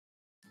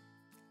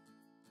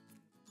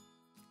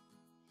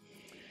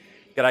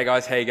G'day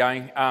guys, how you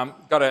going?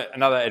 Got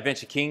another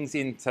Adventure Kings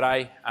in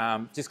today.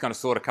 Just going to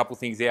sort a couple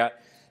things out.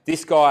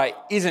 This guy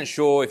isn't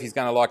sure if he's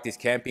going to like this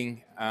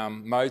camping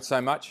mode so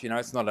much. You know,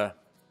 it's not a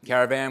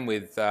caravan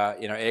with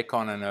you know,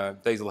 aircon and a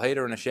diesel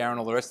heater and a shower and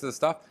all the rest of the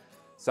stuff.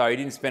 So he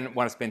didn't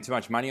want to spend too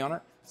much money on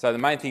it. So the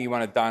main thing he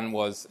wanted done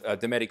was a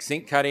Dometic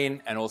sink cut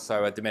in and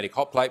also a Dometic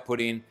hot plate put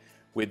in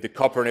with the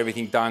copper and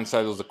everything done.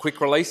 So there was a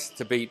quick release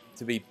to be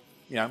you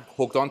know,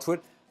 hooked onto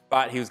it.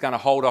 But he was going to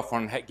hold off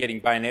on getting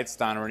bayonets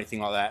done or anything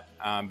like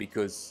that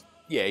because,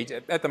 yeah,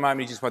 at the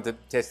moment he just wanted to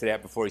test it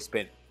out before he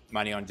spent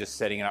money on just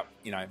setting it up,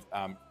 you know,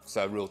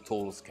 so real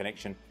tools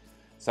connection.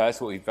 So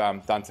that's what we've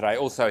done today.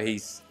 Also, he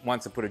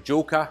wants to put a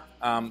Julka,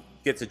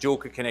 gets a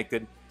Julka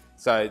connected.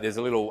 So there's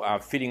a little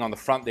fitting on the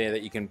front there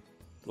that you can,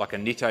 like a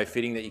Nitto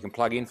fitting that you can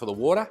plug in for the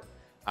water.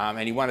 And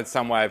he wanted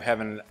some way of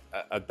having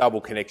a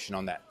double connection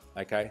on that,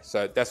 okay?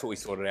 So that's what we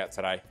sorted out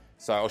today.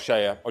 So I'll show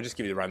you, I'll just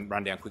give you the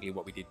rundown quickly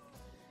what we did.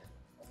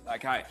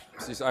 Okay,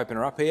 let's just open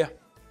her up here.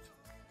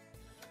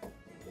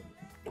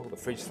 Pull the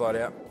fridge slide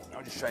out.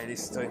 I'll just show you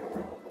this too.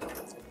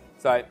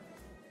 So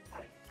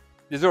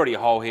there's already a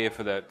hole here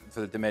for the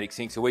Dometic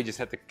sink, so we just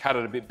had to cut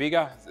it a bit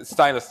bigger. It's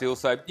stainless steel,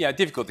 so yeah,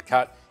 difficult to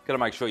cut. Got to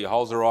make sure your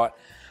holes are right.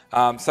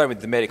 Same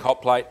with the Dometic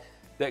hot plate.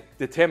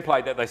 The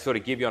template that they sort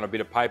of give you on a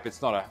bit of paper,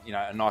 it's not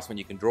a nice one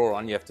you can draw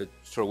on. You have to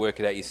sort of work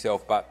it out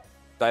yourself, but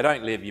they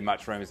don't leave you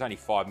much room. It's only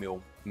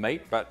 5mm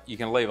meat, but you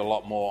can leave a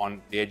lot more on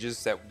the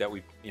edges that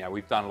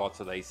we've done lots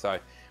of these, so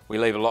we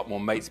leave a lot more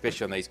meat,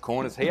 especially on these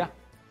corners here,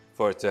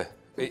 for it to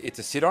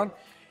sit on.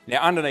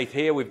 Now underneath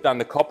here we've done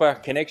the copper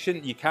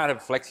connection. You can't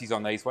have flexies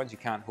on these ones. You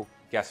can't hook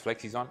gas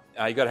flexies on.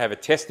 You've got to have a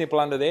test nipple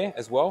under there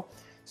as well.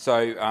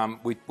 So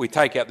we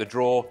take out the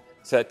drawer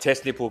so that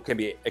test nipple can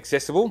be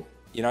accessible.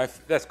 You know,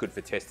 that's good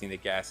for testing the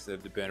gas, the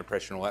burner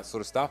pressure, and all that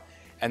sort of stuff.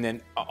 And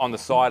then on the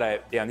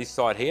side, down this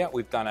side here,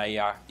 we've done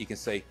a, you can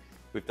see,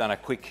 we've done a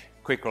quick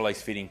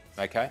release fitting,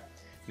 okay?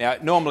 Now,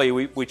 normally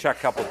we chuck a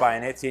couple of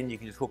bayonets in, you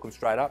can just hook them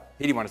straight up.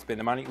 He didn't want to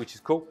spend the money, which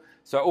is cool.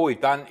 So all we've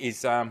done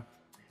is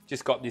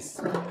just got this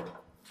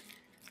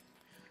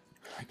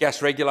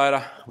gas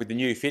regulator with the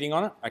new fitting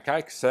on it,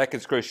 okay? So that can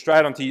screw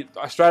straight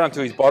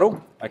onto his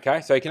bottle, okay?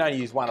 So he can only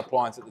use one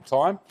appliance at the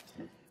time,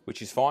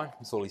 which is fine.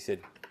 That's all he said.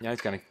 You know,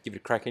 he's going to give it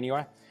a crack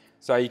anyway.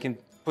 So you can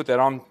put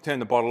that on, turn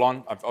the bottle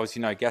on.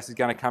 Obviously no gas is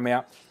going to come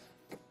out.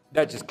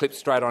 That just clips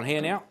straight on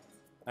here now,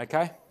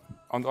 okay?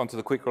 Onto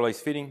the quick release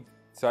fitting.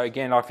 So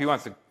again, like if he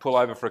wants to pull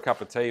over for a cup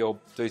of tea or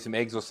do some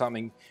eggs or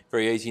something,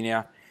 very easy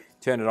now.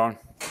 Turn it on,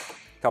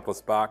 a couple of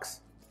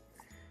sparks,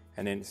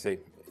 and then see,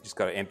 just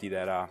got to empty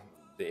that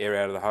the air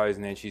out of the hose,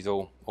 and then she's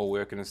all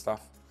working and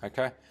stuff.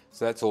 Okay,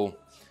 so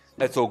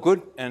that's all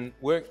good and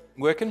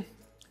working.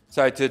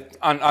 So to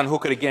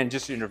unhook it again,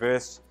 just in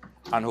reverse,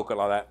 unhook it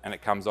like that, and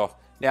it comes off.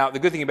 Now the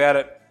good thing about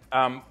it,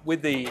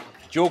 with the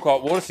dual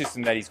hot water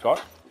system that he's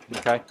got,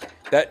 okay,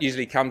 that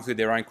usually comes with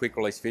their own quick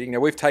release fitting. Now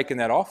we've taken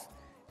that off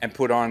and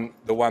put on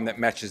the one that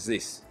matches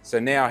this. So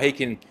now he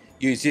can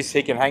use this,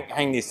 he can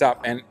hang this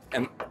up and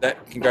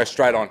that can go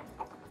straight on.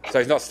 So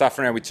he's not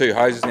stuffing around with two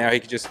hoses now, he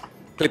can just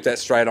clip that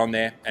straight on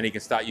there and he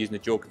can start using the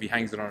Julka if he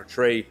hangs it on a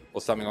tree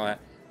or something like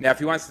that. Now if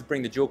he wants to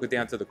bring the Julka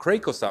down to the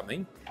creek or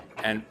something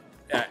and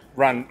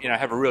run, you know,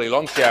 have a really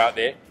long shower out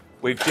there,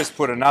 we've just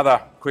put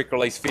another quick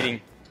release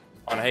fitting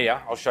on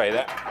here. I'll show you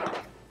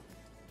that.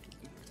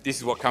 This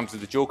is what comes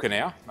with the Julka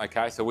now,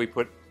 okay? So we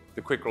put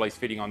the quick release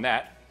fitting on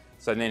that,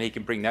 so then he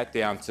can bring that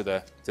down to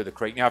the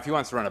creek. Now, if he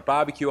wants to run a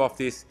barbecue off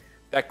this,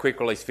 that quick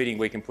release fitting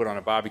we can put on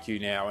a barbecue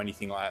now or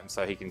anything like that, and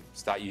so he can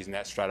start using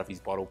that straight off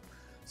his bottle.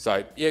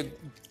 So yeah,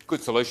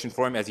 good solution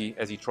for him as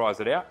he tries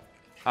it out.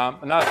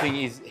 Another thing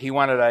is he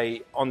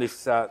wanted on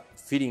this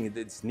fitting,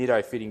 this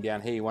Nitto fitting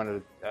down here, he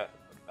wanted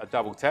a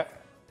double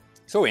tap.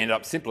 So we ended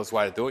up, simplest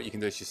way to do it, you can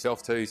do this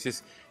yourself too, is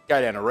just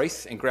go down to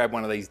Reese and grab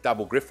one of these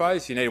double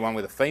Griffos. You need one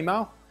with a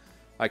female,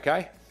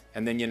 okay?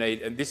 And then you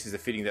need, and this is the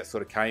fitting that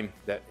sort of came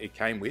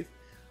with.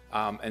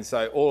 And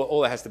so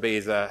all it has to be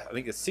is I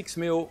think a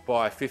 6mm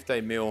by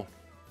 15mm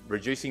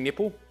reducing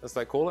nipple, as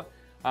they call it.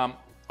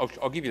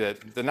 I'll give you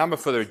the number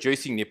for the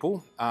reducing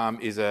nipple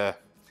is a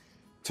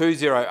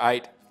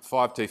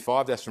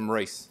 208525, that's from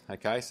Reese,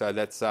 okay? So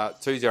that's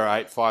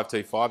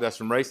 208525, that's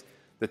from Reese.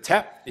 The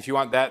tap, if you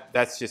want that,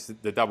 that's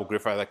just the double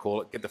Griffo, they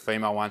call it, get the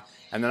female one.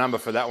 And the number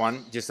for that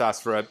one, just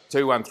ask for a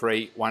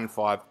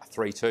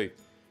 2131532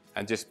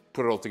 and just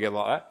put it all together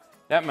like that.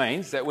 That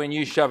means that when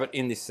you shove it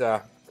in this,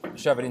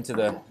 shove it into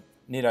the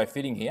Nitto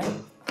fitting here,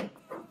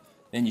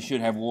 then you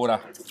should have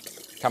water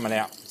coming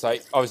out. So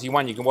obviously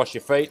one, you can wash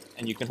your feet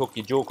and you can hook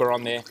your Julka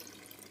on there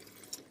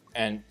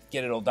and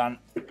get it all done.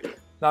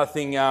 Another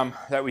thing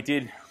that we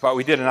did, but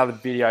we did another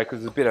video because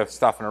there's a bit of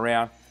stuffing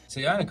around.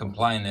 So the owner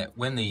complained that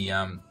when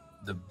the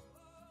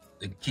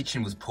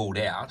kitchen was pulled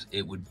out,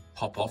 it would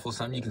pop off or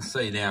something. You can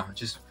see now,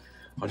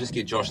 I'll just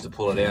get Josh to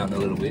pull it out a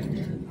little bit,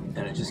 and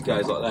it just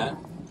goes like that,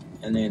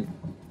 and then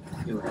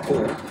it would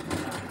pull,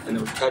 and it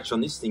would catch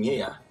on this thing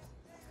here,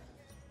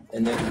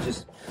 and then it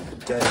just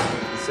goes, you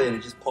can see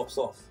it just pops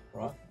off,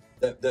 right?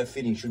 That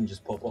fitting shouldn't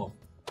just pop off.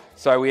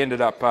 So we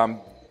ended up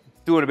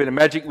doing a bit of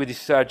magic with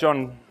this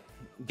John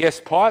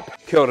Guest pipe,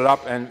 curled it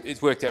up, and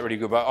it's worked out really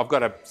good. But I've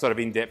got a sort of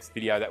in-depth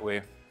video that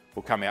will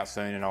come out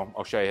soon, and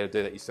I'll show you how to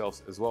do that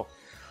yourselves as well.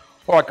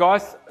 All right,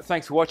 guys,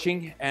 thanks for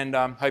watching, and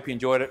hope you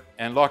enjoyed it.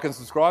 And like and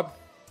subscribe,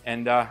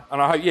 and I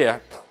hope, yeah,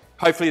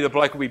 hopefully the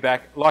bloke will be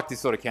back, like this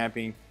sort of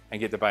camping, and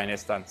get the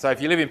bayonets done. So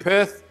if you live in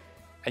Perth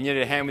and you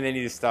need a hand with any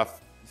of this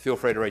stuff, feel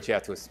free to reach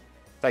out to us.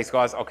 Thanks,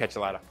 guys. I'll catch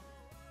you later.